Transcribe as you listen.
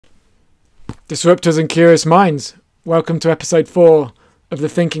Disruptors and Curious Minds, welcome to episode 4 of the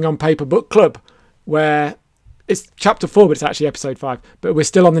Thinking on Paper book club, where it's chapter 4, but it's actually episode 5. But we're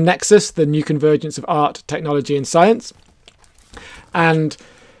still on the Nexus, the new convergence of art, technology and science. And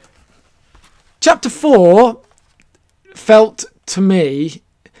chapter 4 felt to me,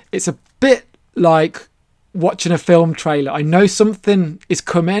 it's a bit like watching a film trailer. I know something is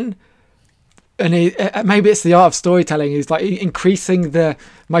coming, and maybe it's the art of storytelling. Is like increasing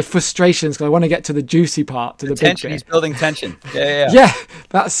my frustrations because I want to get to the juicy part, to the tension. big bit. He's building tension. Yeah. Yeah,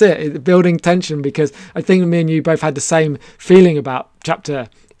 that's it. Building tension, because I think me and you both had the same feeling about chapter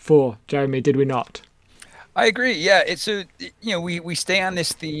 4. Jeremy, did we not? I agree. Yeah, it's we stay on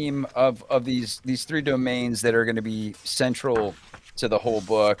this theme of these three domains that are going to be central to the whole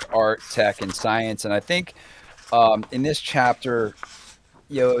book: art, tech, and science. And I think in this chapter,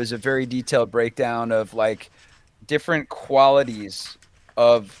 it was a very detailed breakdown of like different qualities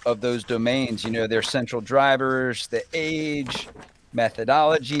of those domains. Their central drivers, the age,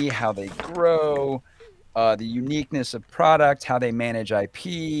 methodology, how they grow, the uniqueness of product, how they manage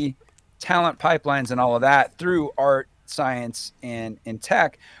IP, talent pipelines, and all of that through art, science, and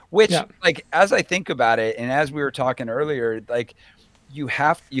tech. Which, like, as I think about it, and as we were talking earlier, like you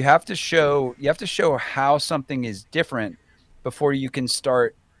have to show how something is different before you can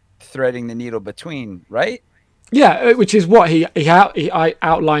start threading the needle between, right? Yeah, which is what he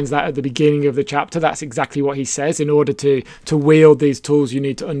outlines that at the beginning of the chapter. That's exactly what he says. In order to wield these tools, you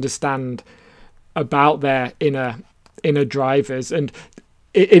need to understand about their inner drivers. And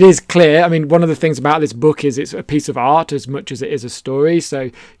it is clear. I mean, one of the things about this book is it's a piece of art as much as it is a story.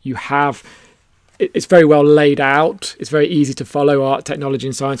 So it's very well laid out. It's very easy to follow art, technology,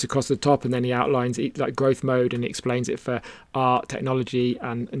 and science across the top. And then he outlines like growth mode, and he explains it for art, technology,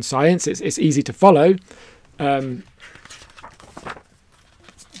 and science. It's easy to follow. I want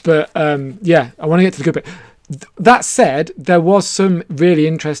to get to the good bit. That said, there was some really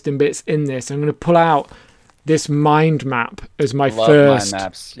interesting bits in this. I'm going to pull out this mind map as my first mind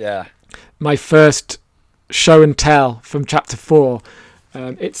maps. Yeah, my first show and tell from chapter 4.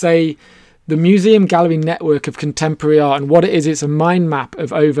 It's the Museum Gallery Network of Contemporary Art, and what it is, it's a mind map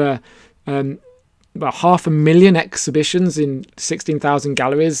of over about 500,000 exhibitions in 16,000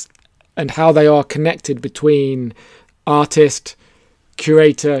 galleries, and how they are connected between artist,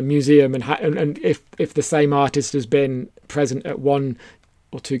 curator, museum, and if the same artist has been present at one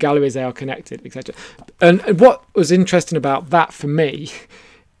or two galleries, they are connected, etc. And what was interesting about that for me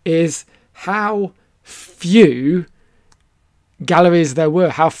is how few galleries there were,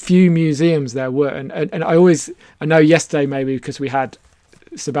 how few museums there were. And I know yesterday, maybe because we had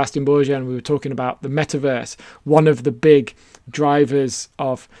Sebastian Borgia and we were talking about the metaverse, one of the big drivers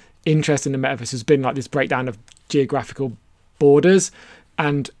of interest in the metaverse has been like this breakdown of geographical borders,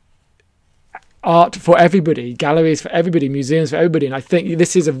 and art for everybody, galleries for everybody, museums for everybody. And I think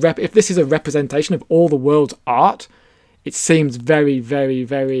this is if this is a representation of all the world's art, it seems very, very,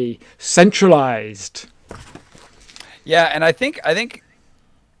 very centralized. Yeah, and I think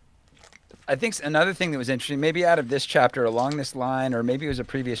another thing that was interesting, maybe out of this chapter along this line, or maybe it was a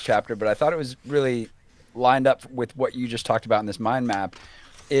previous chapter, but I thought it was really lined up with what you just talked about in this mind map,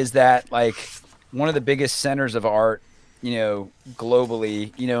 is that like one of the biggest centers of art,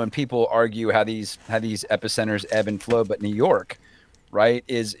 globally, and people argue how these epicenters ebb and flow, but New York, right,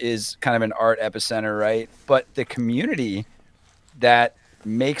 is kind of an art epicenter, right? But the community that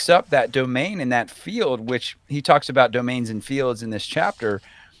makes up that domain in that field, which he talks about domains and fields in this chapter,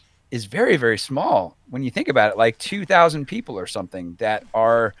 is very, very small. When you think about it, like 2,000 people or something that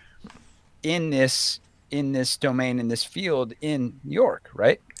are in this domain, in this field in New York,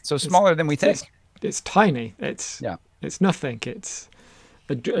 right? So smaller than we think. It's tiny. It's nothing. It's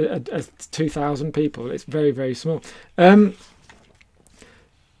a 2,000 people. It's very, very small.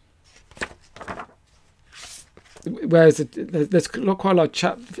 Whereas there's quite a lot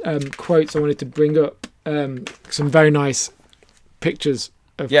of quotes I wanted to bring up. Some very nice pictures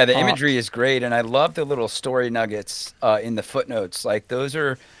of the art. imagery is great, and I love the little story nuggets in the footnotes. Like those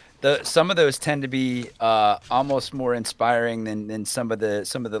are some of those tend to be almost more inspiring than some of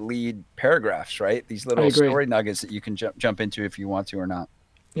the lead paragraphs, right? These little story nuggets that you can jump into if you want to or not.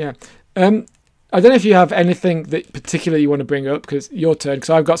 Yeah. I don't know if you have anything that particularly you want to bring up, because your turn, because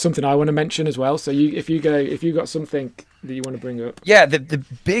I've got something I want to mention as well. So if you got something that you want to bring up. Yeah, the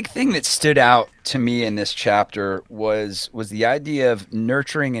big thing that stood out to me in this chapter was the idea of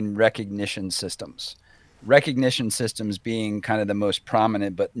nurturing and recognition systems. Recognition systems being kind of the most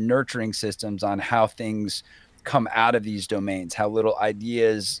prominent, but nurturing systems on how things come out of these domains, how little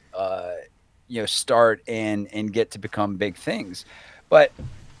ideas start and get to become big things. But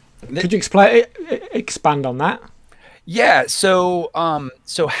Could you expand on that? Yeah. So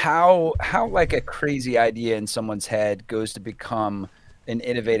how like a crazy idea in someone's head goes to become an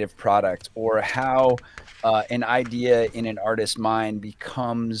innovative product, or how an idea in an artist's mind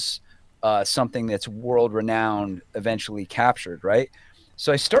becomes something that's world renowned, eventually captured, right?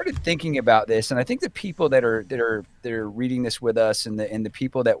 So I started thinking about this, and I think the people that are reading this with us, and the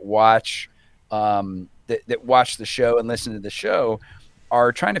people that watch that watch the show and listen to the show,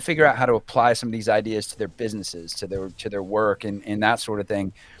 are trying to figure out how to apply some of these ideas to their businesses, to their work, and that sort of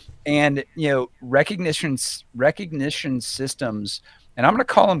thing. And recognition systems, and I'm going to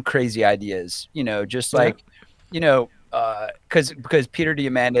call them crazy ideas. Just like, because Peter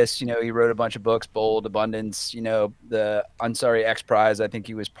Diamandis, he wrote a bunch of books, Bold, Abundance, the Unsari X Prize. I think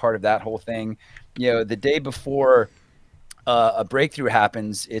he was part of that whole thing. The day before a breakthrough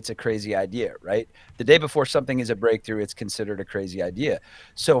happens, it's a crazy idea, right? The day before something is a breakthrough, it's considered a crazy idea.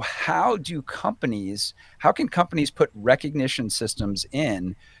 So how can companies put recognition systems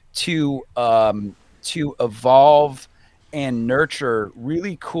in to evolve and nurture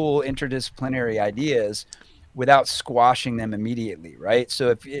really cool interdisciplinary ideas without squashing them immediately, right?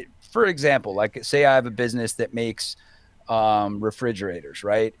 So for example, like say I have a business that makes refrigerators,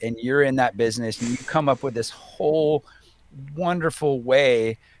 right? And you're in that business and you come up with this whole wonderful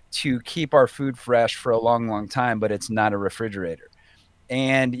way to keep our food fresh for a long, long time, but it's not a refrigerator.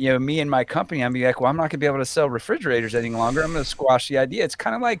 And, me and my company, I'm be like, well, I'm not gonna be able to sell refrigerators any longer. I'm going to squash the idea. It's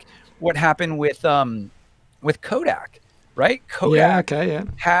kind of like what happened with Kodak, right? Kodak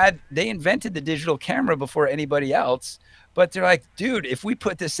they invented the digital camera before anybody else, but they're like, dude, if we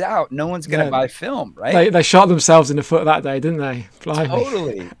put this out, no one's going to buy film, right? They shot themselves in the foot that day, didn't they?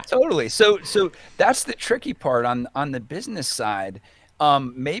 Blimey. Totally. So that's the tricky part on the business side.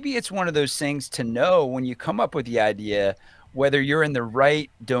 Maybe it's one of those things to know when you come up with the idea, whether you're in the right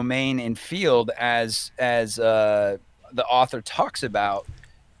domain and field as the author talks about.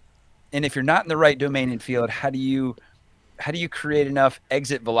 And if you're not in the right domain and field, how do you create enough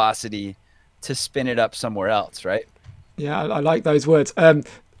exit velocity to spin it up somewhere else, right? Yeah, I like those words.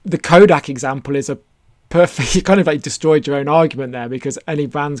 The Kodak example is a perfect, you kind of like destroyed your own argument there, because any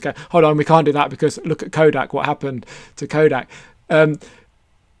brands go, hold on, we can't do that because look at Kodak, what happened to Kodak. I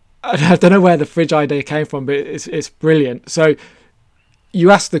don't know where the fridge idea came from, but it's brilliant. So you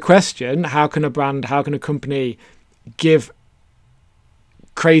asked the question, how can a company give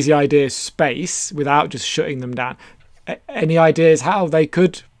crazy ideas space without just shutting them down? Any ideas how they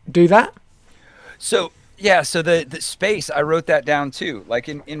could do that? So yeah, so the space, I wrote that down too. Like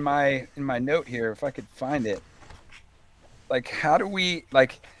in my note here, if I could find it. Like how do you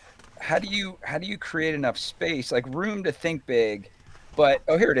create enough space, like room to think big, but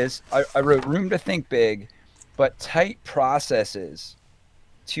here it is. I wrote room to think big, but tight processes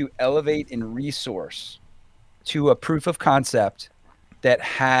to elevate and resource to a proof of concept that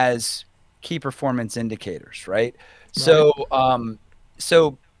has key performance indicators, right? So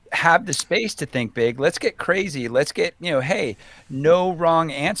have the space to think big. Let's get crazy. Let's get, hey, no wrong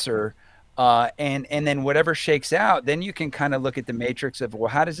answer. And then whatever shakes out, then you can kind of look at the matrix of, well,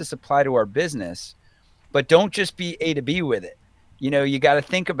 how does this apply to our business? But don't just be A to B with it. You got to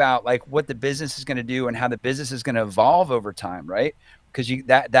think about like what the business is going to do and how the business is going to evolve over time, right? Because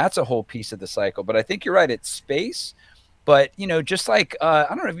that's a whole piece of the cycle. But I think you're right. It's space. But, just like, I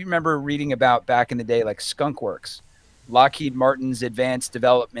don't know if you remember reading about back in the day, like Skunkworks, Lockheed Martin's advanced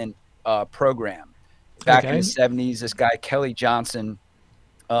development program back in the 70s. This guy, Kelly Johnson,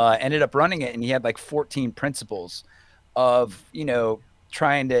 ended up running it, and he had like 14 principles of,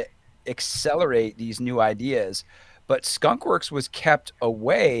 trying to accelerate these new ideas. But Skunkworks was kept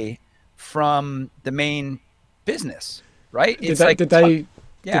away from the main business, right? Is that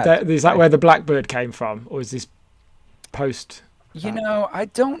where the Blackbird came from, or is this post? I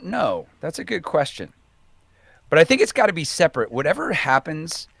don't know. That's a good question. But I think it's got to be separate. Whatever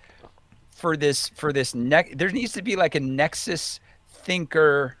happens for this there needs to be like a Nexus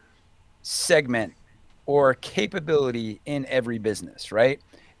thinker segment or capability in every business, right?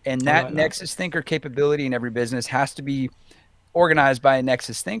 And that Nexus thinker capability in every business has to be organized by a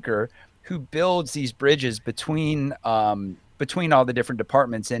Nexus thinker who builds these bridges between all the different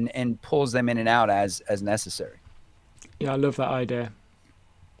departments and pulls them in and out as necessary. Yeah, I love that idea.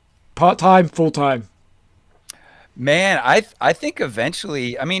 Part-time, full-time. Man, I think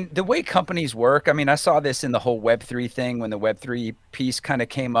eventually, I mean, the way companies work, I mean, I saw this in the whole Web3 thing when the Web3 piece kind of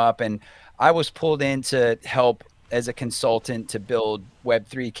came up, and I was pulled in to help as a consultant to build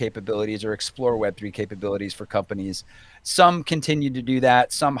Web3 capabilities or explore Web3 capabilities for companies. Some continued to do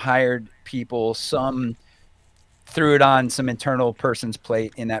that. Some hired people. Some threw it on some internal person's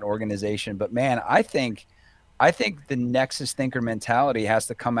plate in that organization. But man, I think the Nexus thinker mentality has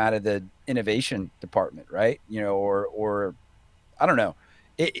to come out of the innovation department, right? You know, or I don't know.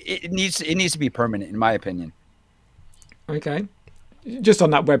 It needs to be permanent, in my opinion. Okay. Just on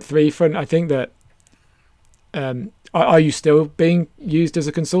that Web3 front, I think that are you still being used as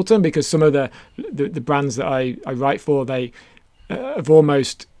a consultant? Because some of the brands that I write for, they have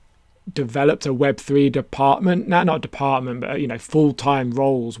almost developed a Web3 department. Not department, but, you know, full-time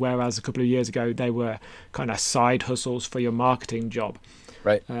roles, whereas a couple of years ago they were kind of side hustles for your marketing job.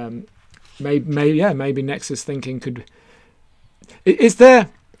 Right. Maybe Nexus thinking could... Is there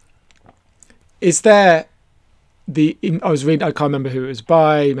I was reading, I can't remember who it was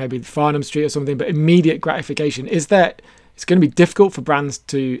by, maybe Farnham Street or something, but immediate gratification. Is there, it's going to be difficult for brands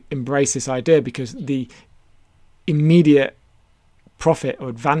to embrace this idea because the immediate profit or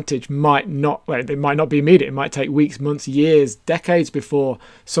advantage might not be immediate. It might take weeks, months, years, decades before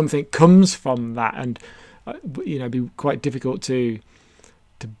something comes from that, and you know, be quite difficult to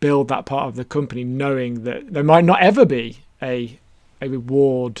build that part of the company, knowing that there might not ever be a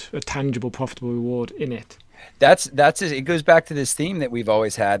reward, a tangible, profitable reward in it. That's it. It goes back to this theme that we've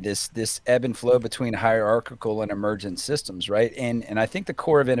always had, this ebb and flow between hierarchical and emergent systems, right? And I think the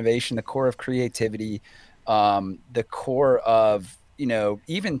core of innovation, the core of creativity, the core of, you know,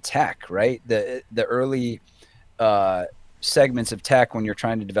 even tech, right? The early segments of tech, when you're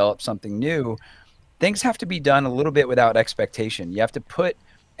trying to develop something new, things have to be done a little bit without expectation. You have to put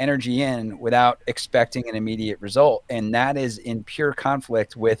energy in without expecting an immediate result, and that is in pure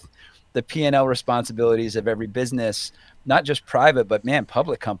conflict with the P&L responsibilities of every business, not just private, but man,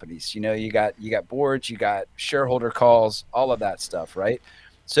 public companies. You know, you got boards, you got shareholder calls, all of that stuff, right?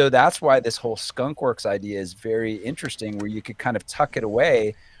 So that's why this whole skunkworks idea is very interesting, where you could kind of tuck it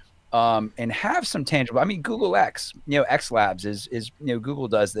away and have some tangible. I mean, Google X, you know, X Labs is you know, Google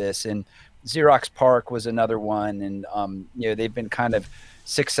does this, and Xerox PARC was another one, and you know, they've been kind of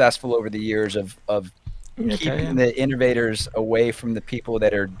successful over the years of keeping the innovators away from the people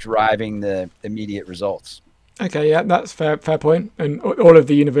that are driving the immediate results. Okay, yeah, that's fair point. And all of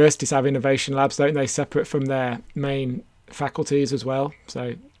the universities have innovation labs, don't they, separate from their main faculties as well?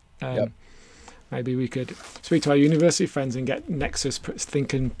 So maybe we could speak to our university friends and get Nexus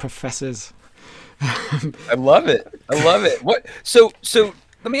thinking professors. I love it. I love it. What? So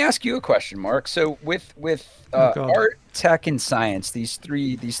let me ask you a question, Mark. So with art, tech, and science, these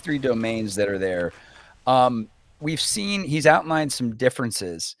three domains that are there, we've seen, he's outlined some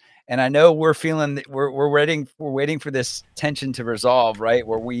differences, and I know we're feeling that we're waiting for this tension to resolve, right?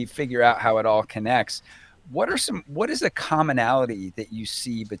 Where we figure out how it all connects. What is a commonality that you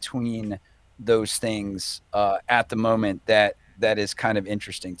see between those things at the moment that is kind of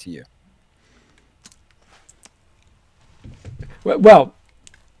interesting to you? Well,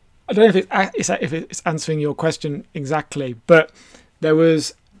 I don't know if it's answering your question exactly, but there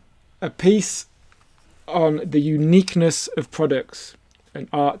was a piece on the uniqueness of products and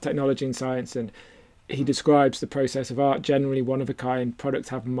art, technology, and science, and he describes the process of art generally one of a kind. Products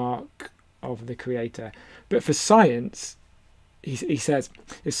have mark of the creator, but for science, he says,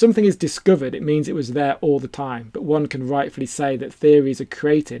 if something is discovered, it means it was there all the time. But one can rightfully say that theories are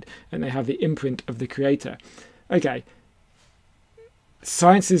created and they have the imprint of the creator. Okay,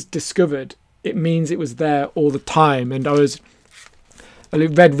 science is discovered, it means it was there all the time. And I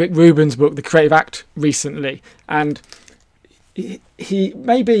read Rick Rubin's book, The Creative Act, recently, and he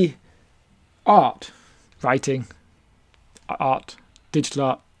maybe art, writing, art, digital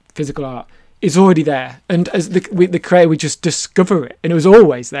art, physical art is already there, and as the creator, we just discover it, and it was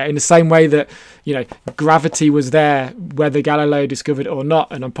always there, in the same way that, you know, gravity was there whether Galileo discovered it or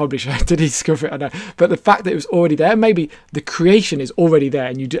not, and I'm probably sure did he discover it, I don't know, but the fact that it was already there, maybe the creation is already there,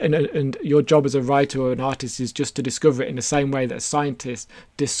 and and your job as a writer or an artist is just to discover it in the same way that a scientist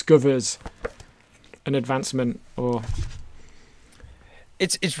discovers an advancement. Or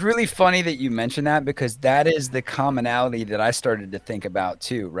it's really funny that you mention that, because that is the commonality that I started to think about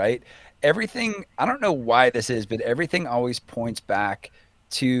too, right? Everything, I don't know why this is, but everything always points back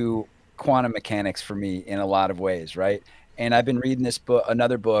to quantum mechanics for me in a lot of ways, right? And I've been reading this book,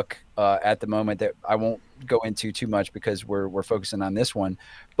 another book at the moment that I won't go into too much because we're focusing on this one.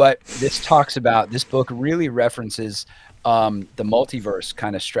 But this book really references the multiverse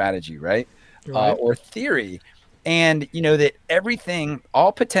kind of strategy, right? Or theory. And, you know, that everything,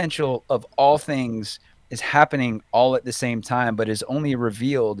 all potential of all things is happening all at the same time, but is only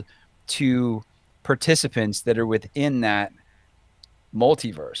revealed to participants that are within that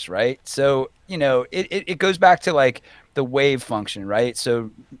multiverse, right? So, you know, it goes back to, like, the wave function, right?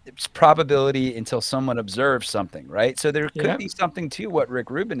 So it's probability until someone observes something, right? So there could be something to what Rick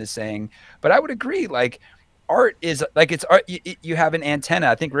Rubin is saying, but I would agree, like art is like, it's art. You have an antenna.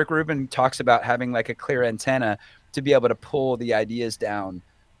 I think Rick Rubin talks about having like a clear antenna to be able to pull the ideas down.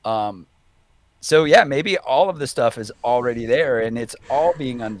 So yeah, maybe all of the stuff is already there and it's all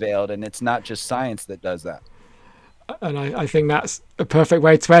being unveiled, and it's not just science that does that. And I think that's a perfect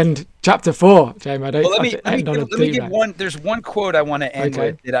way to end chapter 4, James. Let me give one. There's one quote I want to end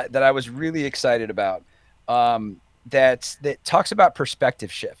with that I was really excited about. That talks about perspective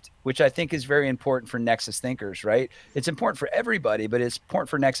shift, which I think is very important for Nexus thinkers, right? It's important for everybody, but it's important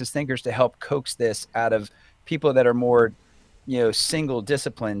for Nexus thinkers to help coax this out of people that are more, single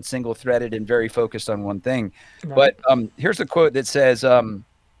disciplined, single threaded, and very focused on one thing. Right. But here's a quote that says,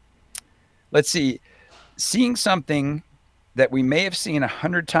 let's see, seeing something that we may have seen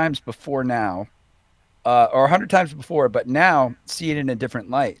 100 times before now, or 100 times before, but now see it in a different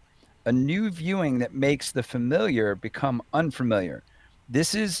light. A new viewing that makes the familiar become unfamiliar.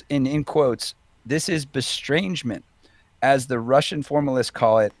 This is, in quotes, this is bestrangement, as the Russian formalists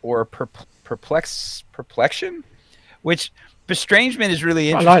call it, or perplexion, which bestrangement is really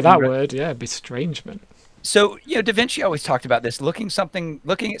interesting. I like that word, yeah, bestrangement. So, Da Vinci always talked about this, looking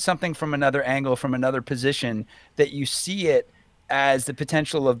at something from another angle, from another position, that you see it as the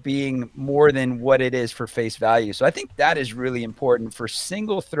potential of being more than what it is for face value. So I think that is really important for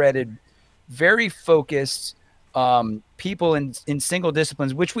single-threaded, very focused people in single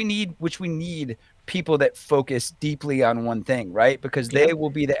disciplines, which we need people that focus deeply on one thing, right? Because they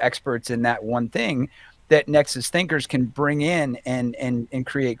will be the experts in that one thing that Nexus thinkers can bring in and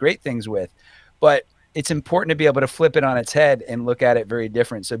create great things with. But it's important to be able to flip it on its head and look at it very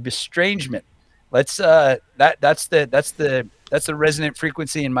different. So bestrangement, that's the resonant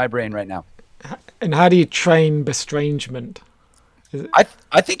frequency in my brain right now. And how do you train bestrangement?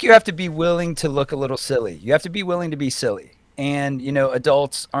 I think you have to be willing to look a little silly. You have to be willing to be silly. And,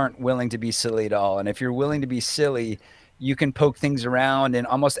 adults aren't willing to be silly at all. And if you're willing to be silly, you can poke things around and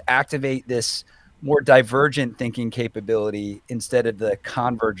almost activate this more divergent thinking capability instead of the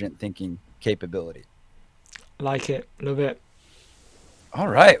convergent thinking capability. Like it. Love it. All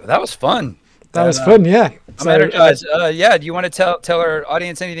right. Well, that was fun. That was fun, yeah. I'm energized. Yeah. Do you want to tell our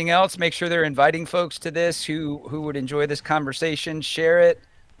audience anything else? Make sure they're inviting folks to this who would enjoy this conversation. Share it.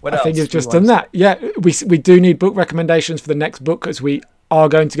 What else? I think you've just done that. Yeah. We do need book recommendations for the next book, because we are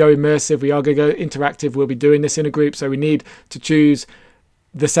going to go immersive. We are going to go interactive. We'll be doing this in a group. So we need to choose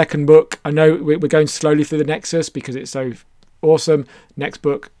the second book. I know we're going slowly through the Nexus because it's so awesome. Next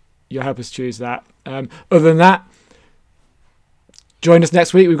book, you'll help us choose that. Other than that, join us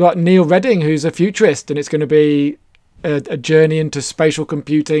next week. We've got Neil Redding, who's a futurist, and it's going to be a journey into spatial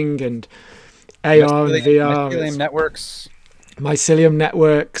computing and AR and VR. Mycelium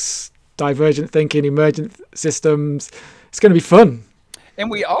networks, divergent thinking, emergent systems. It's going to be fun.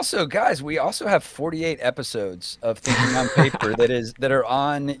 And we also have 48 episodes of Thinking on Paper that are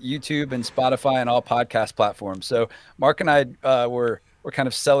on YouTube and Spotify and all podcast platforms. So Mark and I were kind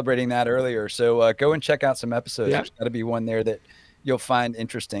of celebrating that earlier. So go and check out some episodes. Yeah. There's got to be one there that you'll find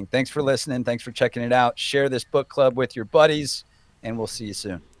interesting. Thanks for listening. Thanks for checking it out. Share this book club with your buddies, and we'll see you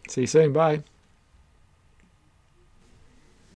soon. See you soon. Bye.